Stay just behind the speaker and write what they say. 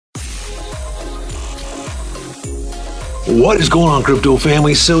What is going on, crypto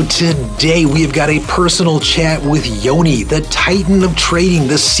family? So today we have got a personal chat with Yoni, the titan of trading,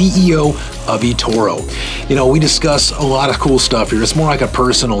 the CEO of eToro. You know, we discuss a lot of cool stuff here. It's more like a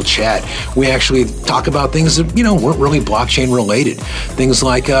personal chat. We actually talk about things that, weren't really blockchain related. Things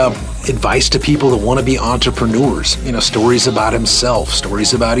like advice to people that want to be entrepreneurs, stories about himself,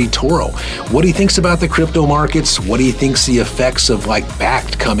 stories about eToro, what he thinks about the crypto markets, what he thinks the effects of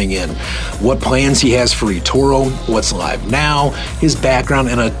Bakkt coming in, what plans he has for eToro, what's live now, his background,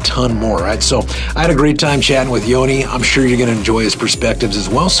 and a ton more, right? So I had a great time chatting with Yoni. I'm sure you're going to enjoy his perspectives as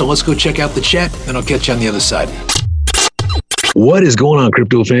well. So let's go check out the chat, and I'll catch you on the other side. What is going on,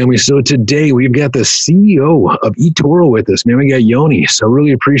 crypto family? So today we've got the CEO of eToro with us, man. We got Yoni. So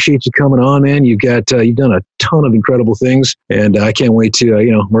really appreciate you coming on, man. You've done a ton of incredible things, and I can't wait to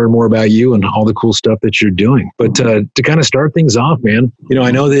learn more about you and all the cool stuff that you're doing. But to kind of start things off, man,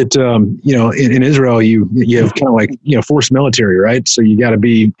 I know that in Israel you have kind of forced military, right? So you got to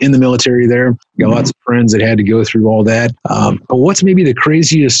be in the military there. You got lots of friends that had to go through all that. But what's maybe the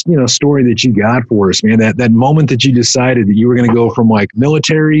craziest story that you got for us, man? That moment that you decided that you were going to go from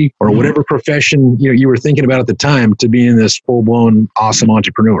military or whatever profession you were thinking about at the time to being this full-blown awesome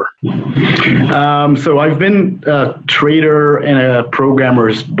entrepreneur. So I've been a trader and a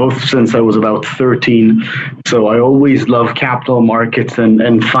programmer both since I was about 13. So I always love capital markets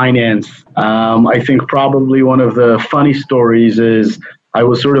and finance. I think probably one of the funny stories is I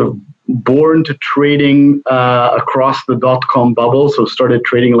was sort of born to trading across the dot-com bubble. So started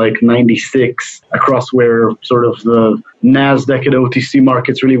trading 96 across where sort of the NASDAQ and OTC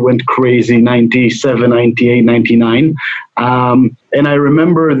markets really went crazy, 97, 98, 99. And I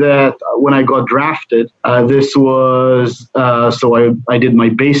remember that when I got drafted, this was, so I did my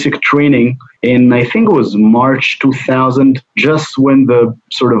basic training in, I think it was March 2000, just when the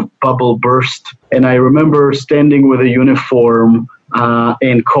sort of bubble burst. And I remember standing with a uniform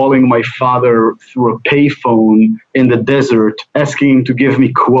and calling my father through a payphone in the desert, asking him to give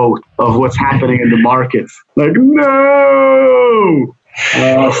me quote of what's happening in the markets. No!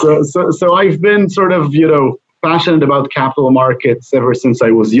 So I've been sort of, passionate about capital markets ever since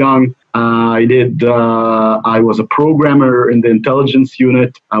I was young. I was a programmer in the intelligence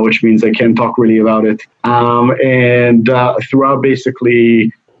unit, which means I can't talk really about it. And throughout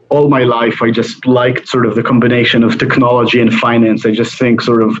basically all my life, I just liked sort of the combination of technology and finance. I just think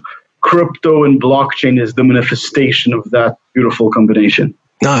sort of crypto and blockchain is the manifestation of that beautiful combination.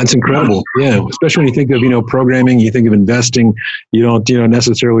 No, it's incredible. Yeah, especially when you think of programming, you think of investing. You don't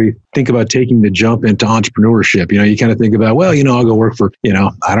necessarily think about taking the jump into entrepreneurship. You kind of think about, well, I'll go work for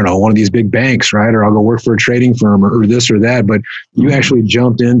I don't know, one of these big banks, right? Or I'll go work for a trading firm or this or that. But you actually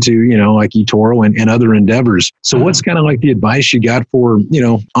jumped into like eToro and other endeavors. So what's kind of the advice you got for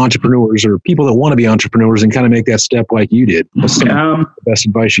entrepreneurs or people that want to be entrepreneurs and kind of make that step like you did? What's the best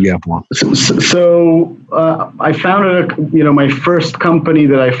advice you got for them? So I founded my first company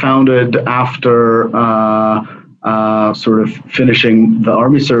that I founded after sort of finishing the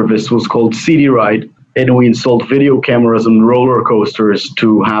Army service was called CD Ride, and we installed video cameras on roller coasters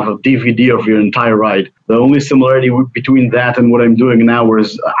to have a DVD of your entire ride. The only similarity between that and what I'm doing now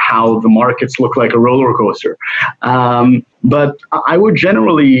is how the markets look like a roller coaster. But I would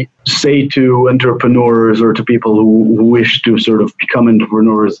generally say to entrepreneurs or to people who wish to sort of become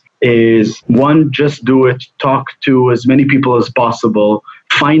entrepreneurs is, one, just do it. Talk to as many people as possible.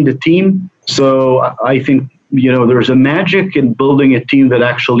 Find a team. So I think, there's a magic in building a team that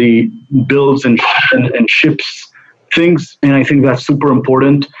actually builds and ships things. And I think that's super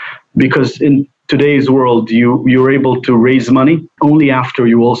important because in today's world, you're able to raise money only after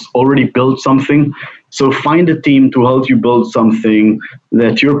you already built something. So find a team to help you build something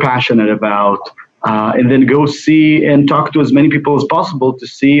that you're passionate about, and then go see and talk to as many people as possible to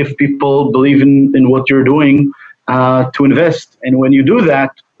see if people believe in what you're doing, to invest. And when you do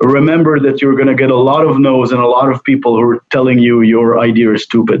that, remember that you're going to get a lot of no's and a lot of people who are telling you your idea is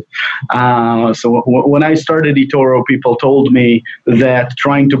stupid. So when I started eToro, people told me that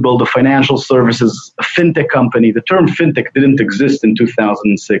trying to build a financial services fintech company, the term fintech didn't exist in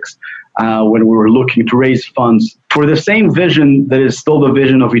 2006 when we were looking to raise funds for the same vision that is still the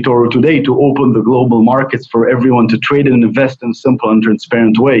vision of eToro today, to open the global markets for everyone to trade and invest in a simple and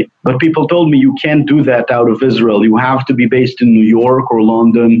transparent way. But people told me you can't do that out of Israel. You have to be based in New York or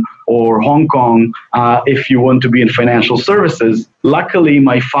London or Hong Kong if you want to be in financial services. Luckily,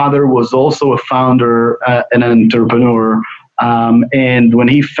 my father was also a founder and an entrepreneur. And when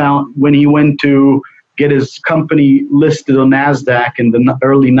he went to get his company listed on NASDAQ in the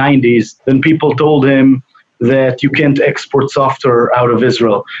early 90s, then people told him that you can't export software out of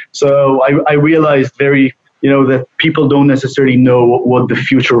Israel. So I realized very that people don't necessarily know what the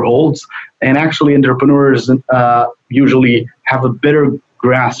future holds. And actually, entrepreneurs usually have a better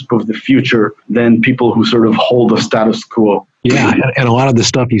grasp of the future than people who sort of hold the status quo. Yeah, and a lot of the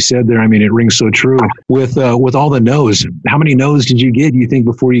stuff you said there, I mean, it rings so true. With all the no's, how many no's did you get, you think,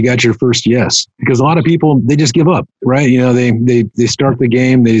 before you got your first yes? Because a lot of people, they just give up, right? They start the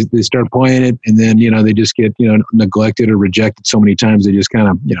game, they start playing it, and then, they just get, neglected or rejected so many times, they just kind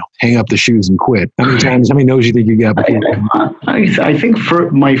of, hang up the shoes and quit. How many no's do you think you got before? I think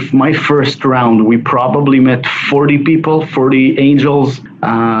for my first round, we probably met 40 people, 40 angels,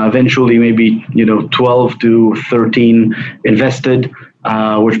 eventually maybe, 12 to 13 invested,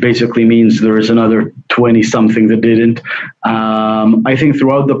 which basically means there is another 20 something that didn't. I think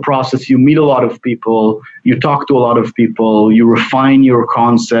throughout the process, you meet a lot of people, you talk to a lot of people, you refine your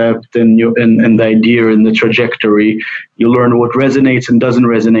concept and the idea and the trajectory. You learn what resonates and doesn't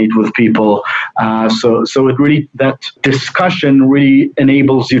resonate with people. So it really, that discussion really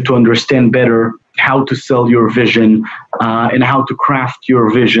enables you to understand better how to sell your vision and how to craft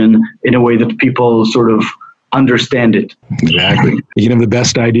your vision in a way that people sort of understand it. Exactly. You can have the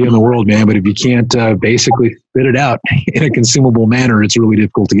best idea in the world, man, but if you can't basically spit it out in a consumable manner, it's really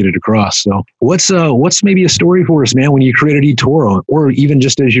difficult to get it across. So what's maybe a story for us, man, when you created eToro, or even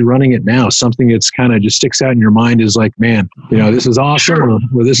just as you're running it now, something that's kind of just sticks out in your mind is like, man, this is awesome, sure,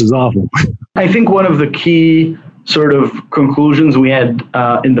 or this is awful. I think one of the key sort of conclusions we had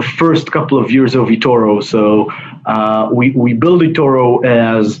in the first couple of years of eToro. So we built eToro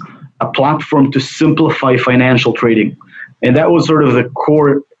as a platform to simplify financial trading. And that was sort of the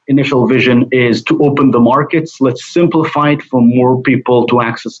core initial vision, is to open the markets. Let's simplify it for more people to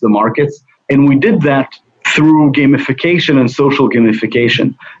access the markets. And we did that through gamification and social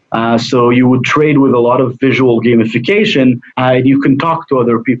gamification. So you would trade with a lot of visual gamification, and you can talk to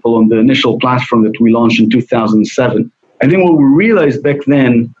other people on the initial platform that we launched in 2007. I think what we realized back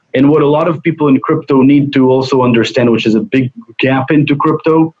then, and what a lot of people in crypto need to also understand, which is a big gap into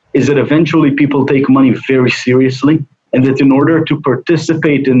crypto, is that eventually people take money very seriously, and that in order to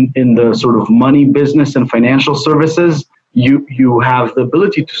participate in the sort of money business and financial services, you have the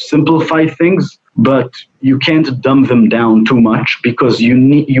ability to simplify things, but you can't dumb them down too much, because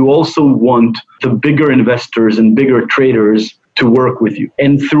you also want the bigger investors and bigger traders to work with you.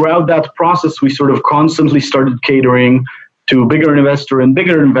 And throughout that process, we sort of constantly started catering to bigger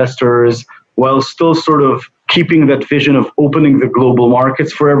investors, while still sort of keeping that vision of opening the global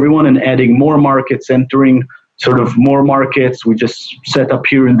markets for everyone and adding more markets, entering sort of more markets. We just set up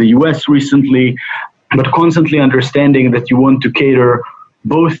here in the US recently, but constantly understanding that you want to cater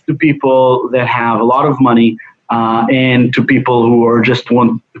both to people that have a lot of money and to people who are just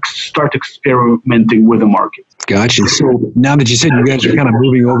want to start experimenting with the market. Gotcha. So now that you said you guys are kind of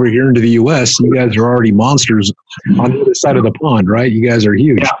moving over here into the U.S., you guys are already monsters on the other side of the pond, right? You guys are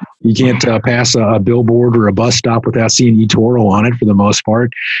huge. Yeah. You can't pass a billboard or a bus stop without seeing eToro on it for the most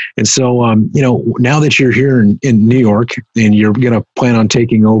part. And so, now that you're here in New York and you're going to plan on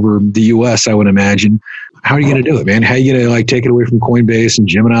taking over the U.S., I would imagine, how are you going to do it, man? How are you going to take it away from Coinbase and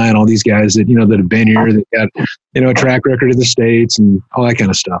Gemini and all these guys that, that have been here, that got, a track record in the States and all that kind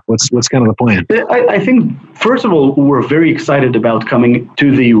of stuff? What's kind of the plan? I think, first of all, we're very excited about coming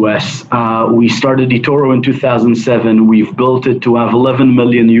to the U.S. We started eToro in 2007. We've built it to have 11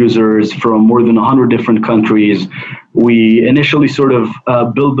 million users from more than 100 different countries. We initially sort of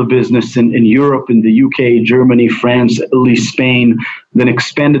built the business in Europe, in the UK, Germany, France, Italy, Spain, then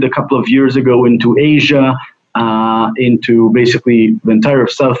expanded a couple of years ago into Asia, into basically the entire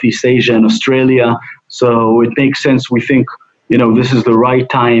Southeast Asia and Australia. So it makes sense. We think, this is the right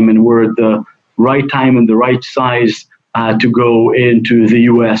time, and we're at the right time and the right size to go into the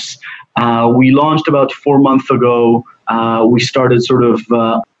US. We launched about 4 months ago. We started sort of,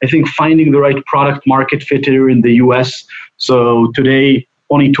 finding the right product market fit here in the US. So today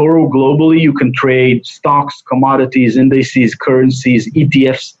on eToro globally, you can trade stocks, commodities, indices, currencies,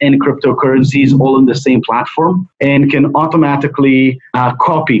 ETFs, and cryptocurrencies all on the same platform, and can automatically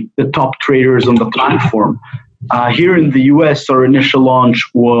copy the top traders on the platform. Here in the US, our initial launch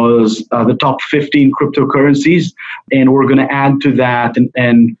was the top 15 cryptocurrencies, and we're going to add to that.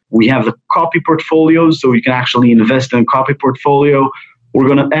 And we have the copy portfolios, so you can actually invest in a copy portfolio. We're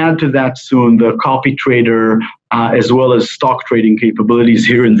going to add to that soon the copy trader, as well as stock trading capabilities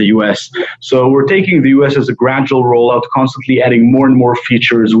here in the US. So we're taking the US as a gradual rollout, constantly adding more and more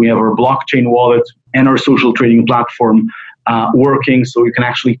features. We have our blockchain wallet and our social trading platform working, so you can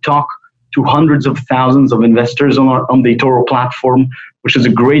actually talk to hundreds of thousands of investors on the eToro platform which is a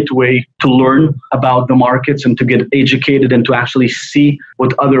great way to learn about the markets and to get educated and to actually see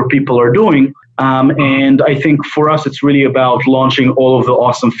what other people are doing. And I think for us, it's really about launching all of the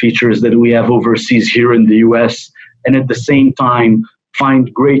awesome features that we have overseas here in the US, and at the same time,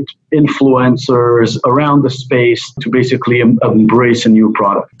 find great influencers around the space to basically embrace a new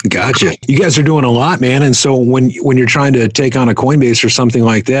product. Gotcha. You guys are doing a lot, man. And so when you're trying to take on a Coinbase or something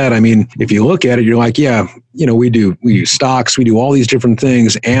like that, I mean, if you look at it, you're like, yeah, we do stocks, we do all these different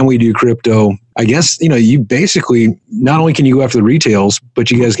things, and we do crypto. I guess, you basically, not only can you go after the retails, but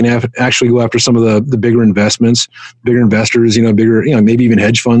you guys can actually go after some of the bigger investments, bigger investors, bigger, maybe even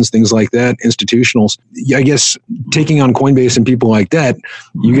hedge funds, things like that, institutionals. I guess taking on Coinbase and people like that,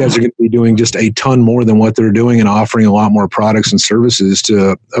 you guys are going to be doing just a ton more than what they're doing and offering a lot more products and services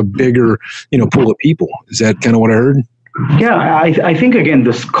to a bigger, pool of people. Is that kind of what I heard? Yeah, I think, again,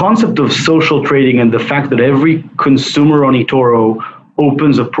 this concept of social trading and the fact that every consumer on eToro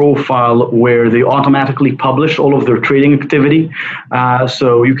opens a profile where they automatically publish all of their trading activity.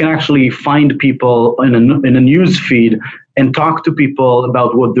 So you can actually find people in a news feed and talk to people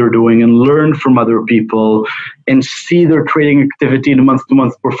about what they're doing and learn from other people and see their trading activity and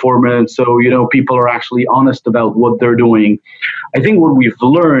month-to-month performance. So, people are actually honest about what they're doing. I think what we've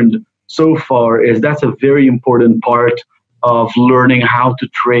learned so far is that's a very important part of learning how to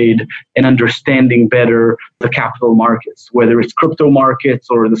trade and understanding better the capital markets, whether it's crypto markets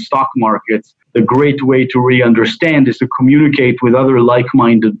or the stock markets. The great way to really understand is to communicate with other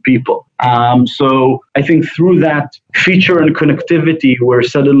like-minded people. So I think through that feature and connectivity where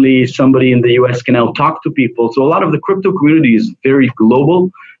suddenly somebody in the US can now talk to people. So a lot of the crypto community is very global.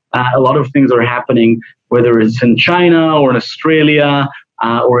 A lot of things are happening, whether it's in China or in Australia,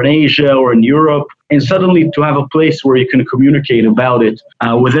 or in Asia or in Europe, and suddenly to have a place where you can communicate about it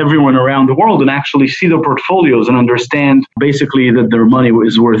with everyone around the world and actually see their portfolios and understand basically that their money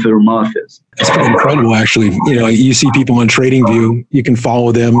is worth their mouth is. It's pretty incredible, actually. You see people on TradingView, you can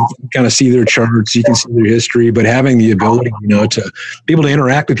follow them, kind of see their charts, you can see their history, but having the ability, to be able to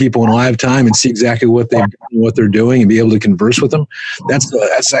interact with people in live time and see exactly what they're doing and be able to converse with them,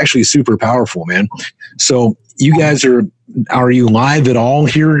 that's actually super powerful, man. So you guys are you live at all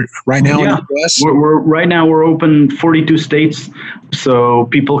here right now in the US? Right now we're open 42 states, so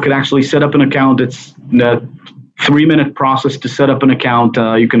people can actually set up an account. It's a 3-minute process to set up an account.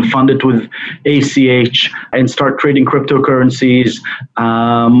 You can fund it with ACH and start trading cryptocurrencies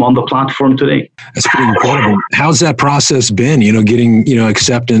on the platform today. That's pretty incredible. How's that process been? Getting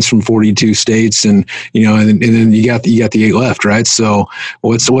acceptance from 42 states, and and then you got the 8 left, right? So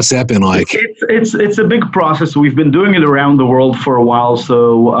what's that been like? It's a big process. We've been doing it around the world for a while.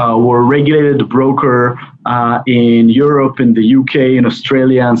 So we're a regulated broker in Europe, in the UK, in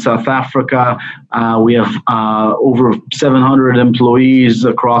Australia, and South Africa. We have over 700 employees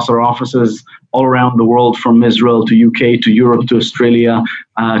across our offices all around the world, from Israel to UK to Europe to Australia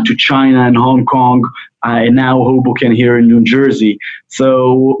to China and Hong Kong, and now Hoboken here in New Jersey.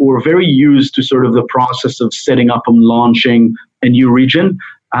 So we're very used to sort of the process of setting up and launching a new region.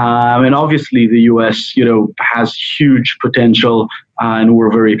 And obviously the US, has huge potential, and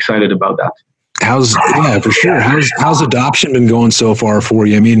we're very excited about that. For sure. How's adoption been going so far for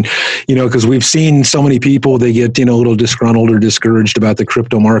you? I mean, because we've seen so many people, they get, a little disgruntled or discouraged about the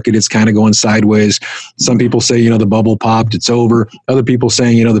crypto market. It's kind of going sideways. Some people say, the bubble popped, it's over. Other people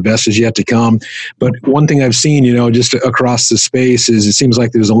saying, the best is yet to come. But one thing I've seen, just across the space is it seems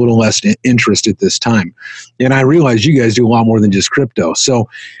like there's a little less interest at this time. And I realize you guys do a lot more than just crypto. So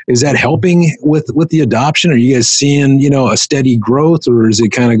is that helping with the adoption? Are you guys seeing, a steady growth, or is it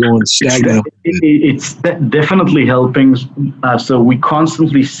kind of going stagnant? It's definitely helping. So we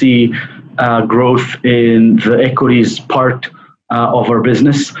constantly see growth in the equities part of our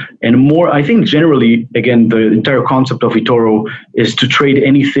business, and more. I think generally, again, the entire concept of eToro is to trade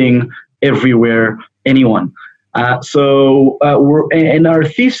anything, everywhere, anyone. So our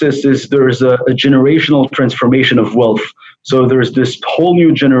thesis is there's a generational transformation of wealth. So there's this whole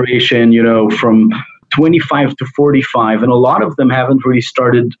new generation, from 25 to 45, and a lot of them haven't really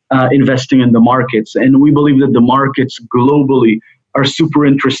started investing in the markets. And we believe that the markets globally are super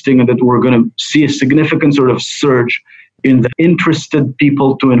interesting, and that we're going to see a significant sort of surge in the interested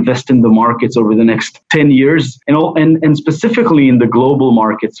people to invest in the markets over the next 10 years, and specifically in the global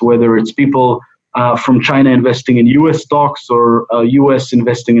markets, whether it's people from China investing in US stocks, or US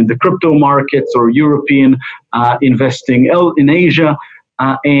investing in the crypto markets, or European investing in Asia.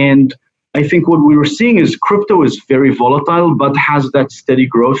 And I think what we were seeing is crypto is very volatile, but has that steady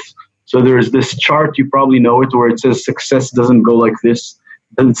growth. So there is this chart, you probably know it, where it says success doesn't go like this.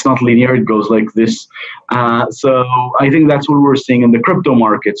 it's not linear, it goes like this. So I think that's what we're seeing in the crypto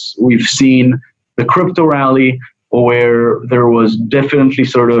markets. We've seen the crypto rally where there was definitely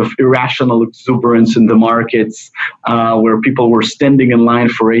sort of irrational exuberance in the markets, where people were standing in line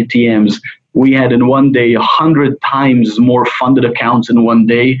for ATMs. We had in one day 100 times more funded accounts in one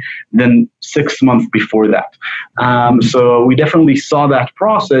day than 6 months before that. So we definitely saw that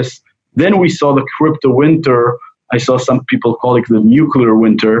process. Then we saw the crypto winter. I saw some people call it the nuclear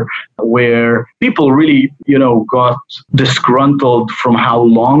winter, where people really, got disgruntled from how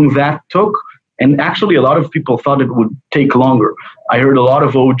long that took. And actually, a lot of people thought it would take longer. I heard a lot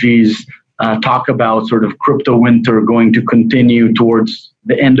of OGs talk about sort of crypto winter going to continue towards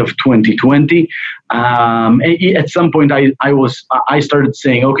the end of 2020. At some point, I started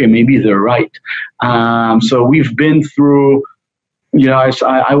saying, okay, maybe they're right. So we've been through,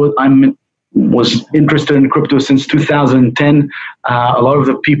 I was interested in crypto since 2010. A lot of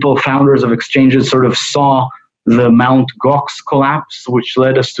the founders of exchanges sort of saw the Mt. Gox collapse, which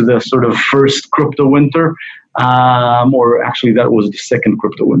led us to the sort of first crypto winter. Or actually that was the second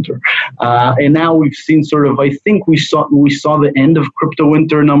crypto winter. And now we've seen I think we saw the end of crypto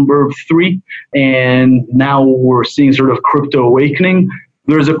winter number 3, and now we're seeing sort of crypto awakening.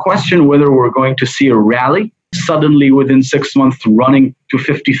 There's a question whether we're going to see a rally suddenly within 6 months running to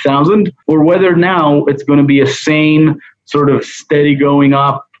 50,000, or whether now it's going to be a sane sort of steady going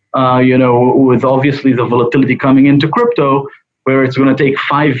up, with obviously the volatility coming into crypto, where it's going to take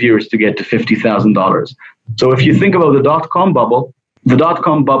 5 years to get to $50,000. So if you think about the dot-com bubble, the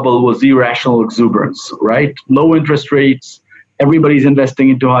dot-com bubble was irrational exuberance, right? Low interest rates, everybody's investing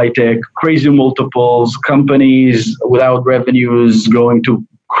into high tech, crazy multiples, companies without revenues going to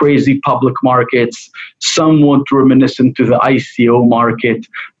crazy public markets, somewhat reminiscent to the ICO market,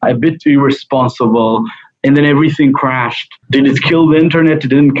 a bit irresponsible, and then everything crashed. Did it kill the internet? It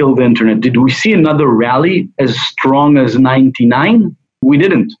didn't kill the internet. Did we see another rally as strong as 99? We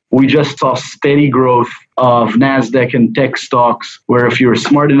didn't. We just saw steady growth of NASDAQ and tech stocks, where if you're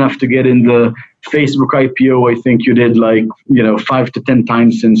smart enough to get in the Facebook IPO, I think you did 5 to 10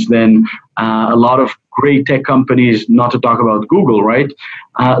 times since then. A lot of great tech companies, not to talk about Google, right?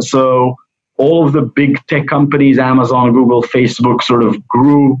 So all of the big tech companies, Amazon, Google, Facebook, sort of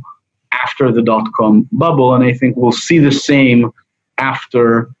grew after the dot-com bubble. And I think we'll see the same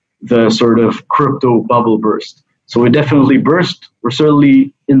after the sort of crypto bubble burst. So we definitely burst. We're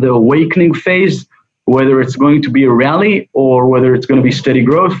certainly in the awakening phase. Whether it's going to be a rally or whether it's going to be steady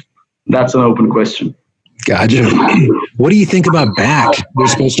growth, that's an open question. Gotcha. What do you think about Bakkt? They're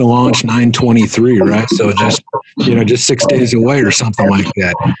supposed to launch 9/23, right? So just 6 days away or something like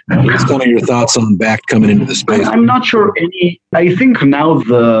that. What's kind of your thoughts on Bakkt coming into the space? I'm not sure I think now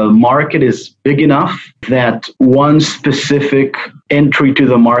the market is big enough that one specific entry to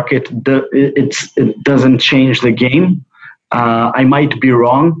the market, it doesn't change the game. I might be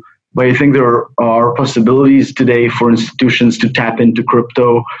wrong, but I think there are possibilities today for institutions to tap into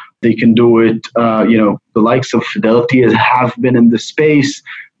crypto. They can do it, the likes of Fidelity have been in the space.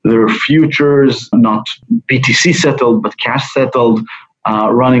 There are futures, not BTC settled, but cash settled,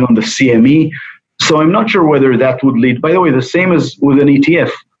 running on the CME. So I'm not sure whether that would lead. By the way, the same as with an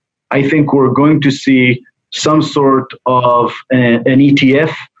ETF. I think we're going to see some sort of an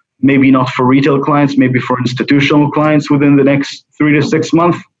ETF, maybe not for retail clients, maybe for institutional clients within the next 3 to 6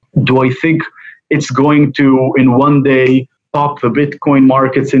 months. Do I think it's going to, in one day, pop the Bitcoin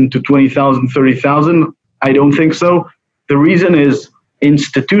markets into 20,000, 30,000? I don't think so. The reason is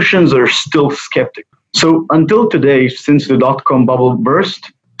institutions are still skeptic. So until today, since the dot-com bubble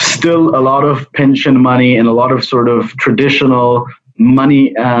burst, still a lot of pension money and a lot of sort of traditional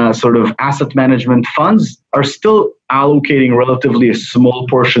money, sort of asset management funds are still allocating relatively a small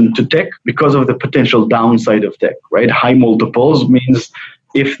portion to tech because of the potential downside of tech, right? High multiples means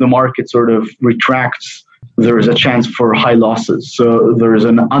if the market sort of retracts, there is a chance for high losses. So there is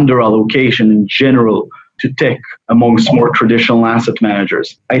an underallocation in general to tech amongst more traditional asset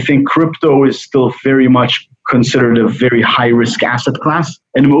managers. I think crypto is still very much considered a very high-risk asset class,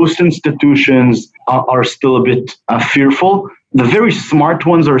 and most institutions are still a bit fearful. The very smart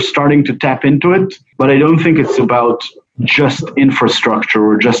ones are starting to tap into it, but I don't think it's about just infrastructure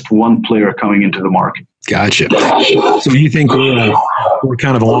or just one player coming into the market. Gotcha. So you think we're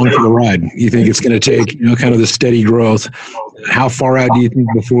kind of along for the ride? You think it's going to take kind of the steady growth? How far out do you think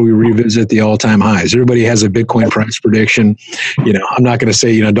before we revisit the all-time highs? Everybody has a Bitcoin price prediction. I'm not going to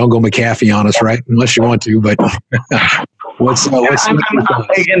say don't go McAfee on us, right? Unless you want to, but what's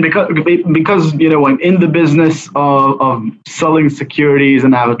again because I'm in the business of selling securities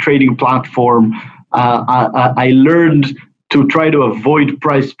and have a trading platform. I learned to try to avoid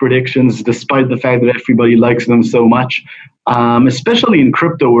price predictions, despite the fact that everybody likes them so much. Especially in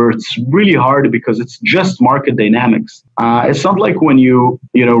crypto, where it's really hard because it's just market dynamics. It's not like when you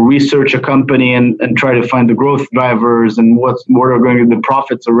research a company and try to find the growth drivers and what are going to be the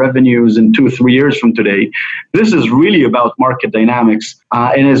profits or revenues in 2-3 years from today. This is really about market dynamics.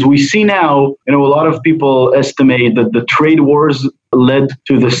 And as we see now, a lot of people estimate that the trade wars led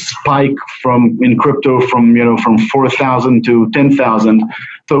to the spike in crypto from 4,000 to 10,000.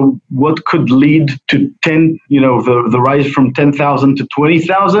 So what could lead to the rise from 10,000 to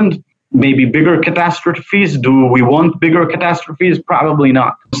 20,000? Maybe bigger catastrophes. Do we want bigger catastrophes? Probably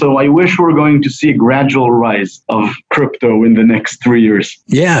not. So I wish we're going to see a gradual rise of crypto in the next 3 years.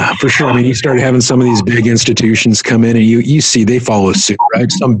 Yeah, for sure. I mean, you start having some of these big institutions come in and you see they follow suit, right?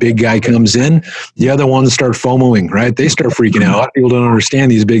 Some big guy comes in, the other ones start FOMOing, right? They start freaking out. A lot of people don't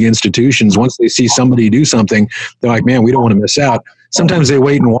understand these big institutions. Once they see somebody do something, they're like, man, we don't want to miss out. Sometimes they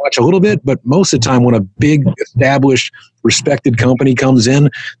wait and watch a little bit, but most of the time when a big, established, respected company comes in,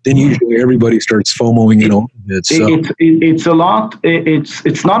 then usually everybody starts FOMOing it a little bit. So. It's a lot.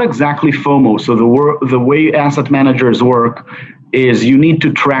 It's not exactly FOMO. So the way asset managers work is you need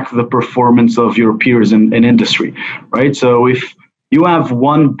to track the performance of your peers in industry, right? So if you have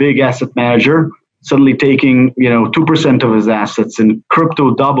one big asset manager suddenly taking 2% of his assets and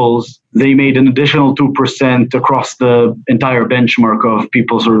crypto doubles, they made an additional 2% across the entire benchmark of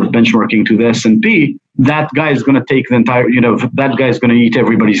people sort of benchmarking to the S&P. That guy is going to take the entire, that guy is going to eat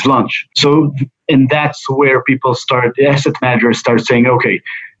everybody's lunch. So, and that's where the asset managers start saying, okay,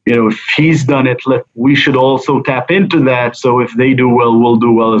 if he's done it, we should also tap into that. So if they do well, we'll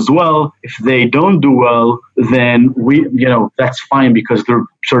do well as well. If they don't do well, then that's fine because they're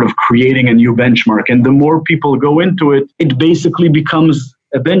sort of creating a new benchmark. And the more people go into it, it basically becomes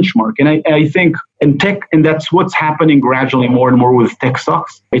a benchmark. And I think in tech, and that's what's happening gradually more and more with tech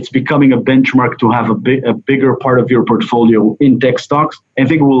stocks. It's becoming a benchmark to have a bigger part of your portfolio in tech stocks. I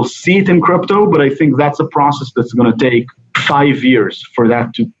think we'll see it in crypto, but I think that's a process that's going to take 5 years for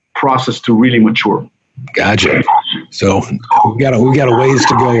that process to really mature. Gotcha. So we've got a ways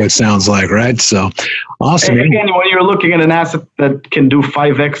to go, it sounds like, right? So awesome. And again, when you're looking at an asset that can do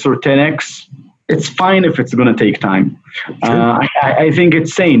 5x or 10x, it's fine if it's going to take time. Sure. I think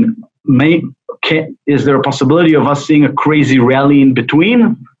it's sane. Is there a possibility of us seeing a crazy rally in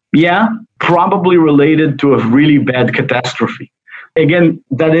between? Yeah, probably related to a really bad catastrophe. Again,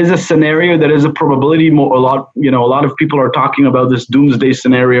 that is a scenario, that is a probability. A lot of people are talking about this doomsday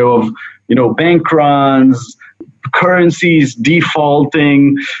scenario of, bank runs, currencies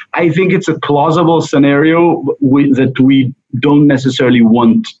defaulting. I think it's a plausible scenario that we don't necessarily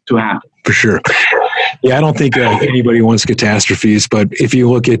want to happen. For sure. Yeah, I don't think anybody wants catastrophes, but if you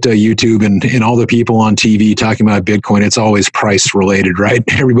look at YouTube and all the people on TV talking about Bitcoin, it's always price related, right?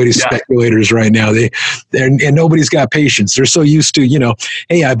 Everybody's speculators right now. And nobody's got patience. They're so used to,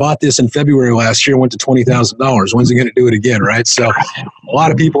 hey, I bought this in February last year, went to $20,000. When's it going to do it again, right? So a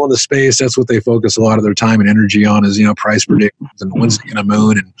lot of people in the space, that's what they focus a lot of their time and energy on is, price predictions and when's it going to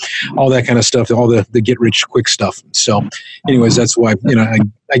moon and all that kind of stuff, all the get rich quick stuff. So anyways, that's why,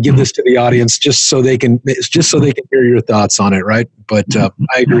 I give this to the audience just so they can hear your thoughts on it, right? But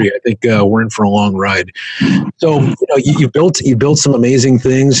I agree. I think we're in for a long ride. So you built some amazing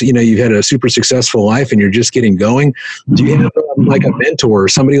things. You've had a super successful life, and you're just getting going. Do you have like a mentor or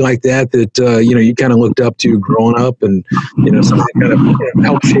somebody like that you kind of looked up to growing up, and something kind of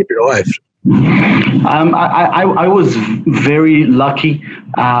helped shape your life? I was very lucky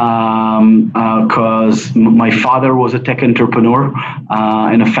because my father was a tech entrepreneur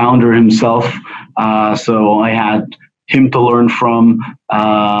and a founder himself. So I had him to learn from,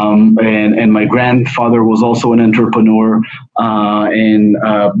 and my grandfather was also an entrepreneur and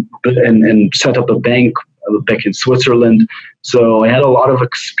set up a bank back in Switzerland. So I had a lot of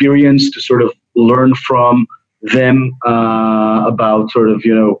experience to sort of learn from them about sort of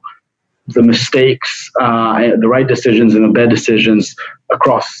the mistakes, the right decisions and the bad decisions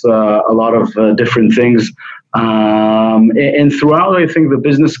across a lot of different things. And throughout, I think, the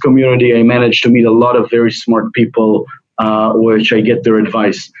business community, I managed to meet a lot of very smart people, which I get their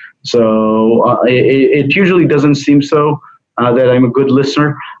advice. So it usually doesn't seem so that I'm a good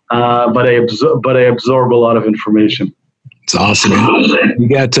listener, but I absorb a lot of information. It's awesome. You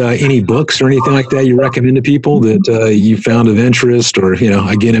got any books or anything like that you recommend to people that you found of interest or,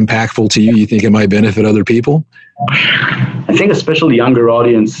 again, impactful to you? You think it might benefit other people? I think especially younger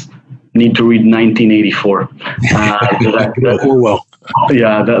audience need to read 1984.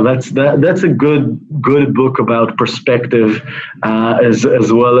 Yeah, that's a good book about perspective,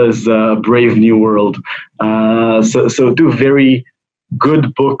 as well as Brave New World. So two very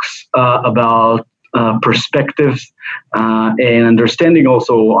good books about perspectives and understanding.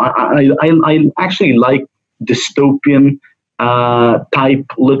 Also, I actually like dystopian type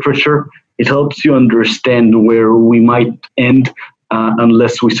literature. It helps you understand where we might end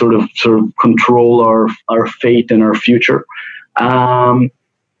unless we sort of control our fate and our future. And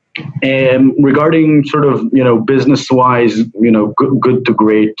regarding sort of, business wise, good to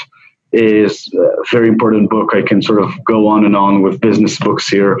great is a very important book. I can sort of go on and on with business books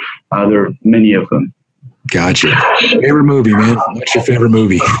here. There are many of them. Gotcha. Favorite movie, man? What's your favorite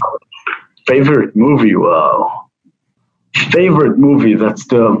movie? Favorite movie? Wow. Favorite movie? Let's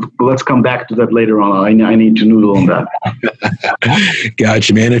come back to that later on. I need to noodle on that.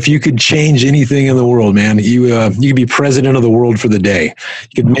 Gotcha, man. If you could change anything in the world, man, you could be president of the world for the day.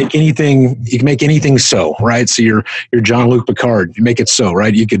 You could make anything. You can make anything so, right? So you're Jean-Luc Picard. You make it so,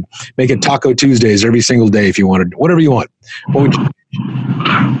 right? You could make it Taco Tuesdays every single day if you wanted. Whatever you want. What would you?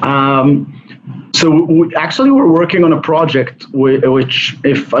 So actually, we're working on a project which,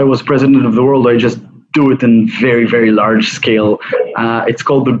 if I was president of the world, I just do it in very, very large scale. It's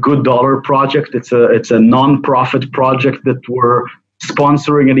called the Good Dollar Project. It's a non-profit project that we're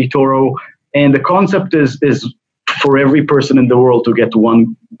sponsoring at eToro, and the concept is for every person in the world to get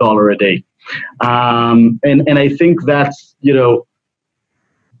 $1 a day. And I think that's,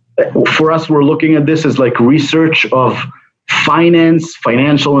 for us, we're looking at this as like research of finance,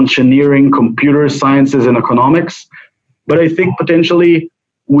 financial engineering, computer sciences, and economics. But I think potentially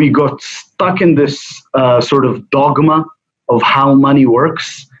we got stuck in this sort of dogma of how money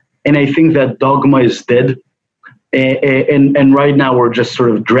works. And I think that dogma is dead. And right now we're just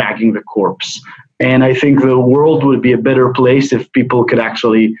sort of dragging the corpse. And I think the world would be a better place if people could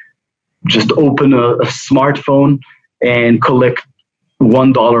actually just open a smartphone and collect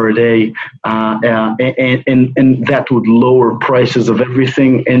 $1 a day. And that would lower prices of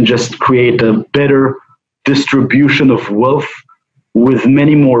everything and just create a better distribution of wealth with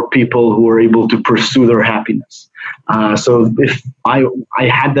many more people who are able to pursue their happiness. So if I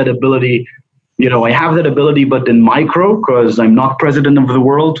had that ability, I have that ability, but in micro, because I'm not president of the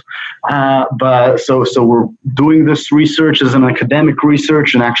world. But so we're doing this research as an academic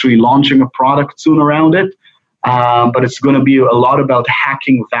research and actually launching a product soon around it. But it's going to be a lot about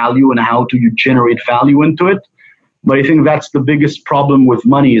hacking value and how do you generate value into it. But I think that's the biggest problem with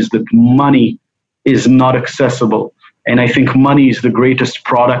money, is that money is not accessible. And I think money is the greatest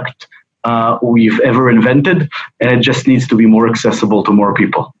product we've ever invented, and it just needs to be more accessible to more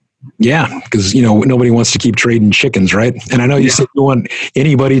people. Yeah, because, nobody wants to keep trading chickens, right? And I know you said you want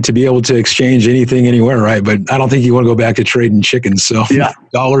anybody to be able to exchange anything anywhere, right? But I don't think you want to go back to trading chickens. So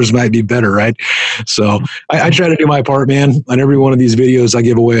dollars might be better, right? So I try to do my part, man. On every one of these videos, I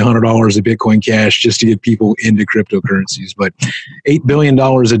give away $100 of Bitcoin Cash just to get people into cryptocurrencies. But $8 billion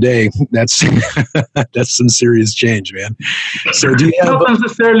a day, that's that's some serious change, man. So do you have...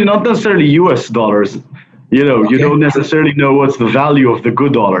 Not necessarily US dollars. You don't necessarily know what's the value of the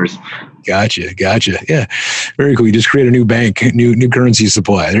good dollars. Gotcha. Yeah, very cool. You just create a new bank, new currency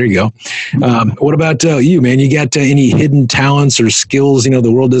supply. There you go. What about you, man? You got any hidden talents or skills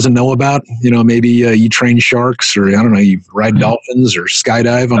the world doesn't know about? Maybe you train sharks, or I don't know, you ride dolphins or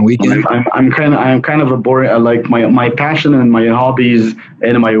skydive on weekends. I'm kind of a boring. Like my passion and my hobbies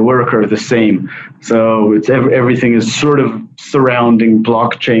and my work are the same. So it's everything is sort of surrounding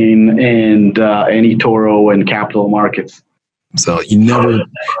blockchain and eToro and capital markets. So you never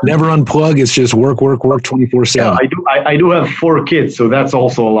unplug. It's just work 24/7. Yeah, I do have 4 kids, so that's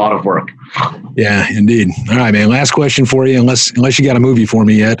also a lot of work. Yeah, indeed. All right, man. Last question for you, unless you got a movie for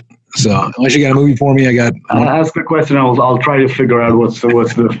me yet. So unless you got a movie for me, I'll ask the question. I'll try to figure out what's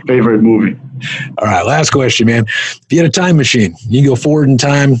the favorite movie. All right, last question, man. If you had a time machine, you can go forward in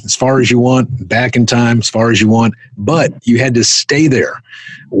time as far as you want, back in time as far as you want, but you had to stay there.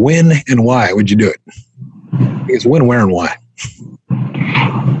 When and why would you do it? Because when, where, and why?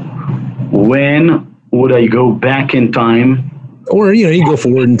 When would I go back in time? Or, you go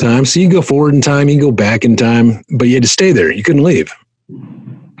forward in time. So you go forward in time, you go back in time, but you had to stay there. You couldn't leave.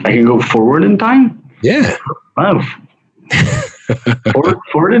 I can go forward in time? Yeah. Wow.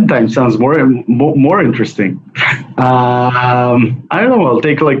 Forward in time sounds more interesting. I don't know. I'll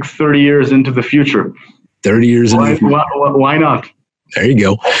take like 30 years into the future. 30 years into the future. Why not? There you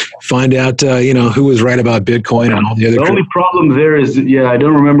go. Find out, who was right about Bitcoin and all the other. The only problem there is, I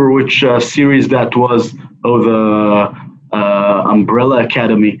don't remember which series that was. Umbrella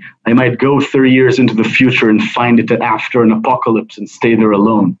Academy, I might go 30 years into the future and find it after an apocalypse and stay there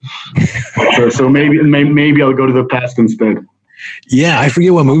alone. so maybe I'll go to the past instead. Yeah, I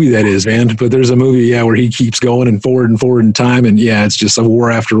forget what movie that is, man. But there's a movie, where he keeps going and forward in time, and it's just a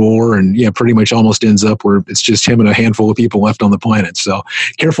war after war, and pretty much almost ends up where it's just him and a handful of people left on the planet. So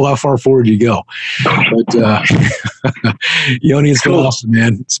careful how far forward you go. But Yoni, it's been awesome,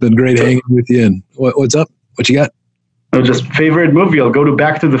 man. It's been great hanging with you. And what's up? What you got? Just favorite movie. I'll go to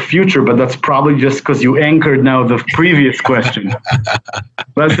Back to the Future, but that's probably just because you anchored now the previous question.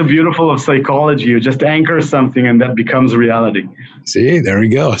 That's the beautiful of psychology. You just anchor something and that becomes reality. See, there we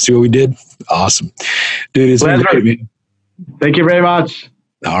go. See what we did? Awesome. Dude, it's been great, man. Thank you very much.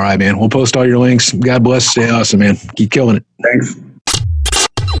 All right, man. We'll post all your links. God bless. Stay awesome, man. Keep killing it. Thanks.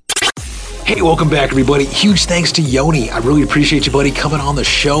 Hey, welcome back, everybody. Huge thanks to Yoni. I really appreciate you, buddy, coming on the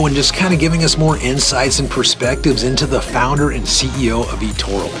show and just kind of giving us more insights and perspectives into the founder and CEO of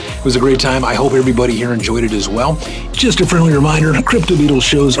eToro. It was a great time. I hope everybody here enjoyed it as well. Just a friendly reminder, Crypto Beatles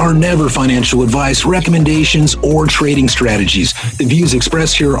shows are never financial advice, recommendations, or trading strategies. The views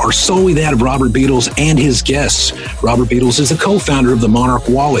expressed here are solely that of Robert Beatles and his guests. Robert Beatles is a co-founder of the Monarch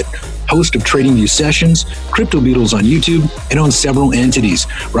Wallet, host of TradingView Sessions, Crypto Beatles on YouTube, and owns several entities.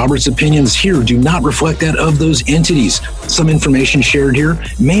 Robert's opinions here do not reflect that of those entities. Some information shared here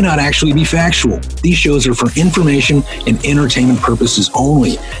may not actually be factual. These shows are for information and entertainment purposes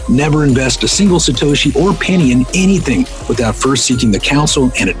only. Never invest a single Satoshi or penny in anything without first seeking the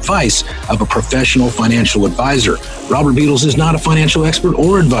counsel and advice of a professional financial advisor. Robert Beatles is not a financial expert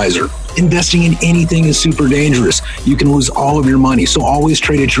or advisor. Investing in anything is super dangerous. You can lose all of your money, so always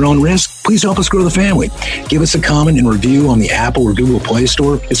trade at your own risk. Please help us grow the family. Give us a comment and review on the Apple or Google Play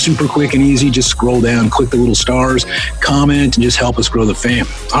Store. It's super quick and easy. Just scroll down, click the little stars, comment, and just help us grow the fam.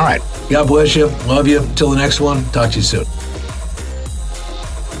 All right. God bless you. Love you. Till the next one. Talk to you soon.